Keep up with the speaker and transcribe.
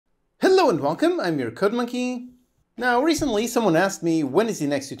Hello and welcome, I'm your CodeMonkey. Now recently someone asked me when is the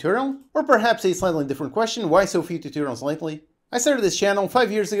next tutorial, or perhaps a slightly different question, why so few tutorials lately? I started this channel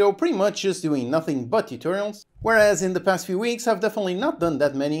 5 years ago pretty much just doing nothing but tutorials, whereas in the past few weeks I've definitely not done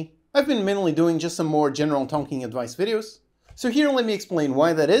that many. I've been mainly doing just some more general talking advice videos. So here let me explain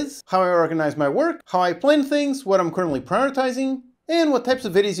why that is, how I organize my work, how I plan things, what I'm currently prioritizing, and what types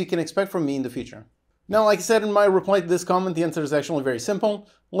of videos you can expect from me in the future. Now, like I said in my reply to this comment, the answer is actually very simple.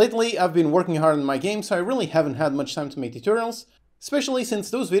 Lately, I've been working hard on my game, so I really haven't had much time to make tutorials, especially since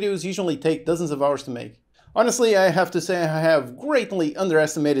those videos usually take dozens of hours to make. Honestly, I have to say I have greatly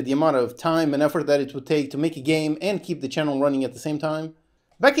underestimated the amount of time and effort that it would take to make a game and keep the channel running at the same time.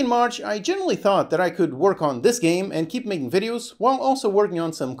 Back in March, I generally thought that I could work on this game and keep making videos while also working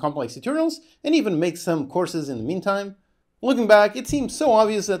on some complex tutorials and even make some courses in the meantime. Looking back, it seems so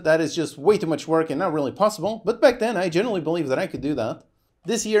obvious that that is just way too much work and not really possible, but back then I genuinely believed that I could do that.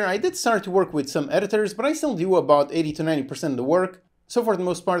 This year I did start to work with some editors, but I still do about 80 to 90% of the work. So for the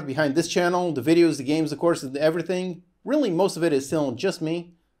most part behind this channel, the videos, the games, the courses, everything, really most of it is still just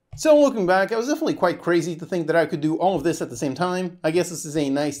me. So looking back, I was definitely quite crazy to think that I could do all of this at the same time. I guess this is a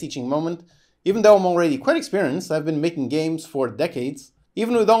nice teaching moment. Even though I'm already quite experienced, I've been making games for decades.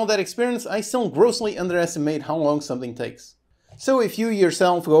 Even with all that experience, I still grossly underestimate how long something takes. So if you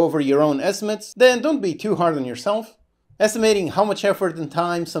yourself go over your own estimates, then don't be too hard on yourself. Estimating how much effort and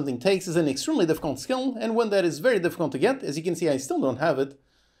time something takes is an extremely difficult skill, and one that is very difficult to get. As you can see, I still don't have it.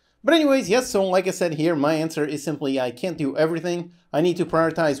 But anyways, yes, so like I said here, my answer is simply I can't do everything. I need to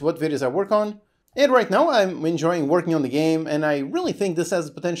prioritize what videos I work on. And right now I'm enjoying working on the game, and I really think this has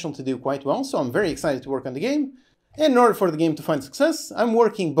the potential to do quite well, so I'm very excited to work on the game. And in order for the game to find success, I'm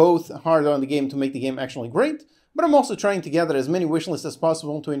working both hard on the game to make the game actually great, but I'm also trying to gather as many wishlists as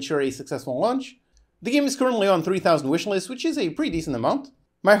possible to ensure a successful launch. The game is currently on 3,000 wishlists, which is a pretty decent amount.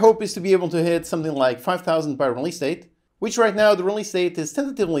 My hope is to be able to hit something like 5,000 by release date, which right now the release date is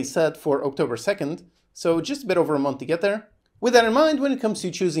tentatively set for October 2nd, so just a bit over a month to get there. With that in mind, when it comes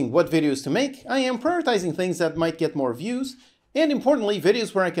to choosing what videos to make, I am prioritizing things that might get more views, and importantly,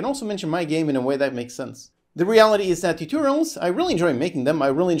 videos where I can also mention my game in a way that makes sense. The reality is that tutorials, I really enjoy making them, I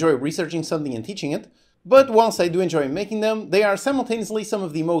really enjoy researching something and teaching it, but whilst I do enjoy making them, they are simultaneously some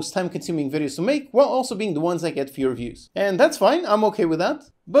of the most time-consuming videos to make, while also being the ones that get fewer views. And that's fine, I'm okay with that.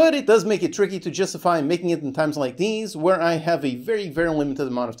 But it does make it tricky to justify making it in times like these, where I have a very limited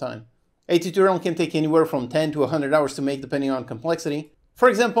amount of time. A tutorial can take anywhere from 10 to 100 hours to make depending on complexity. For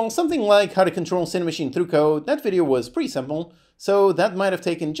example, something like how to control Cinemachine through code, that video was pretty simple, so that might have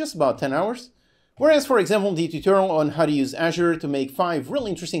taken just about 10 hours. Whereas for example, the tutorial on how to use Azure to make 5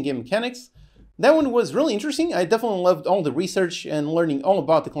 really interesting game mechanics, that one was really interesting. I definitely loved all the research and learning all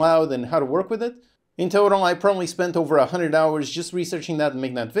about the cloud and how to work with it. In total, I probably spent over 100 hours just researching that and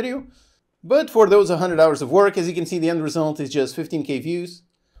making that video. But for those 100 hours of work, as you can see, the end result is just 15k views.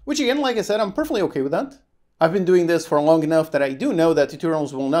 Which again, like I said, I'm perfectly okay with that. I've been doing this for long enough that I do know that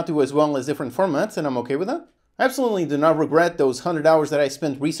tutorials will not do as well as different formats, and I'm okay with that. I absolutely do not regret those 100 hours that I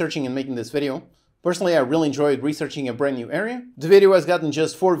spent researching and making this video. Personally, I really enjoyed researching a brand new area. The video has gotten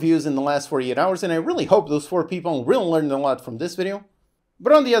just 4 views in the last 48 hours, and I really hope those 4 people really learned a lot from this video.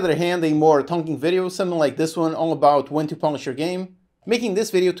 But on the other hand, a more talking video, something like this one, all about when to polish your game, making this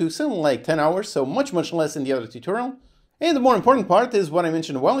video to something like 10 hours, so much less than the other tutorial. And the more important part is what I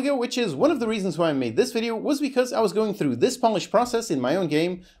mentioned a while ago, which is one of the reasons why I made this video was because I was going through this polish process in my own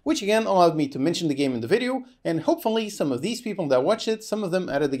game, which again allowed me to mention the game in the video, and hopefully some of these people that watched it, some of them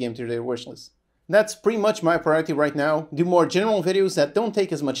added the game to their wishlist. That's pretty much my priority right now. Do more general videos that don't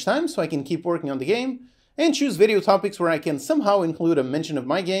take as much time so I can keep working on the game, and choose video topics where I can somehow include a mention of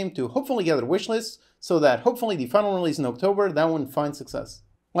my game to hopefully gather wishlists, so that hopefully the final release in October, that one finds success.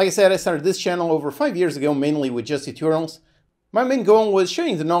 Like I said, I started this channel over 5 years ago, mainly with just tutorials. My main goal was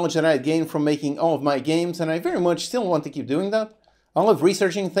sharing the knowledge that I had gained from making all of my games, and I very much still want to keep doing that. I love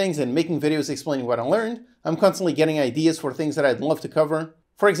researching things and making videos explaining what I learned. I'm constantly getting ideas for things that I'd love to cover.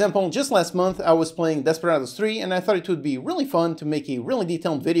 For example, just last month I was playing Desperados 3 and I thought it would be really fun to make a really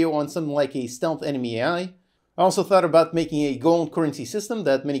detailed video on something like a stealth enemy AI. I also thought about making a gold currency system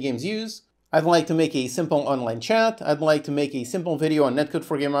that many games use. I'd like to make a simple online chat. I'd like to make a simple video on netcode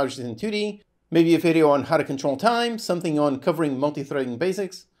for game objects in 2D. Maybe a video on how to control time, something on covering multi-threading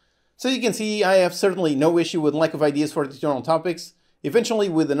basics. So you can see I have certainly no issue with lack of ideas for tutorial topics. Eventually,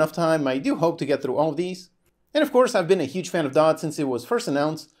 with enough time, I do hope to get through all of these. And of course, I've been a huge fan of Dot since it was first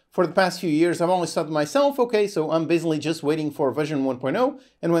announced. For the past few years, I've always thought to myself, okay, so I'm basically just waiting for version 1.0,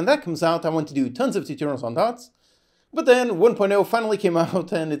 and when that comes out, I want to do tons of tutorials on dots. But then 1.0 finally came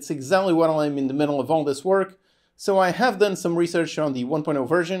out, and it's exactly while I'm in the middle of all this work. So I have done some research on the 1.0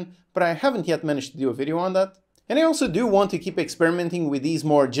 version, but I haven't yet managed to do a video on that. And I also do want to keep experimenting with these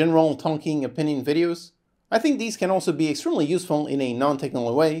more general talking opinion videos. I think these can also be extremely useful in a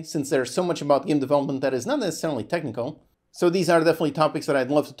non-technical way, since there's so much about game development that is not necessarily technical. So these are definitely topics that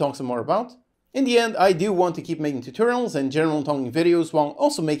I'd love to talk some more about. In the end, I do want to keep making tutorials and general talking videos while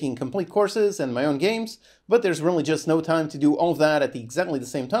also making complete courses and my own games, but there's really just no time to do all of that at exactly the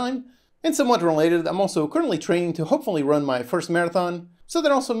same time. And somewhat related, I'm also currently training to hopefully run my first marathon, so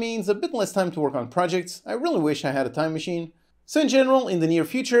that also means a bit less time to work on projects. I really wish I had a time machine. So in general, in the near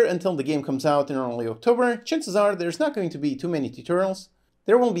future, until the game comes out in early October, chances are there's not going to be too many tutorials.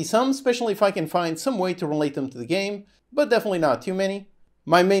 There will be some, especially if I can find some way to relate them to the game, but definitely not too many.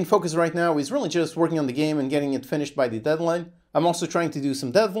 My main focus right now is really just working on the game and getting it finished by the deadline. I'm also trying to do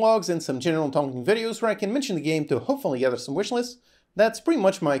some dev vlogs and some general talking videos where I can mention the game to hopefully gather some wishlists. That's pretty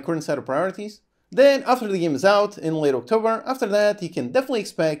much my current set of priorities. Then, after the game is out in late October, after that you can definitely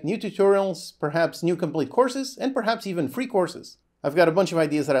expect new tutorials, perhaps new complete courses, and perhaps even free courses. I've got a bunch of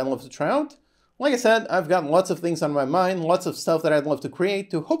ideas that I'd love to try out. Like I said, I've got lots of things on my mind, lots of stuff that I'd love to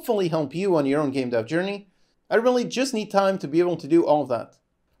create to hopefully help you on your own game dev journey. I really just need time to be able to do all of that.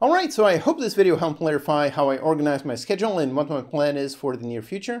 Alright, so I hope this video helped clarify how I organize my schedule and what my plan is for the near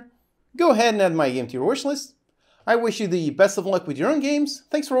future. Go ahead and add my game to your wishlist. I wish you the best of luck with your own games,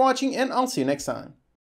 thanks for watching, and I'll see you next time.